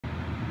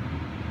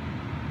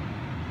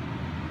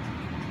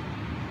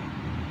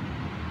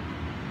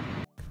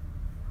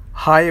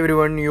Hi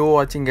everyone, you're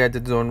watching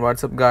Gadget Zone.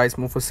 What's up guys,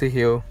 Mufasi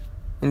here.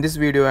 In this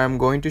video I am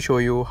going to show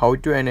you how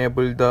to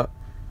enable the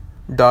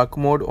dark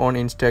mode on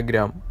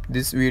Instagram.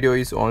 This video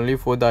is only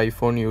for the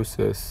iPhone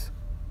users.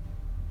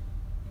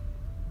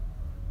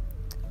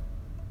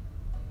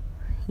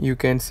 You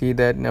can see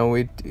that now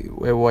it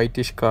a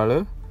whitish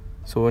color.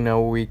 So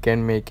now we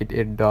can make it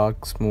a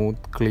dark, smooth,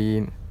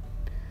 clean.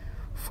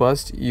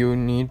 First you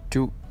need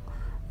to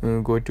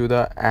go to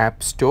the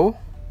App Store.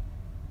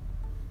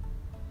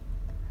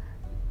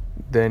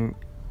 Then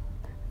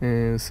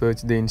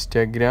search the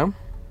Instagram.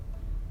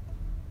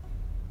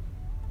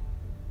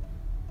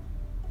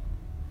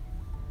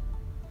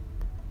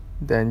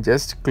 Then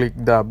just click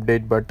the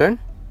update button.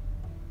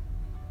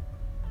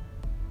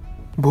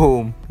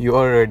 Boom, you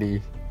are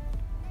ready.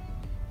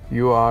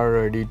 You are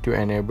ready to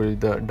enable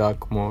the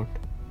dark mode.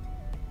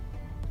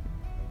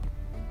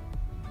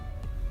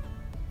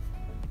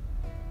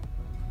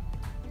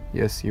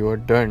 Yes, you are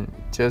done.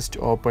 Just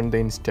open the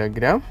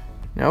Instagram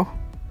now.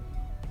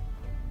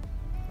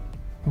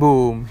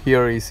 Boom,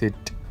 here is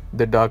it,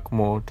 the dark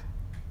mode.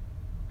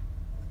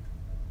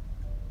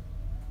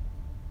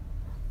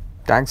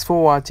 Thanks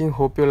for watching.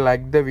 Hope you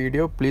liked the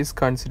video. Please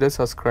consider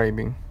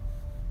subscribing.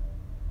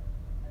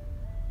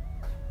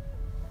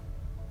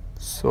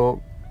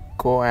 So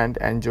go and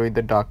enjoy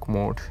the dark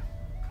mode.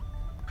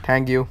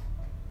 Thank you.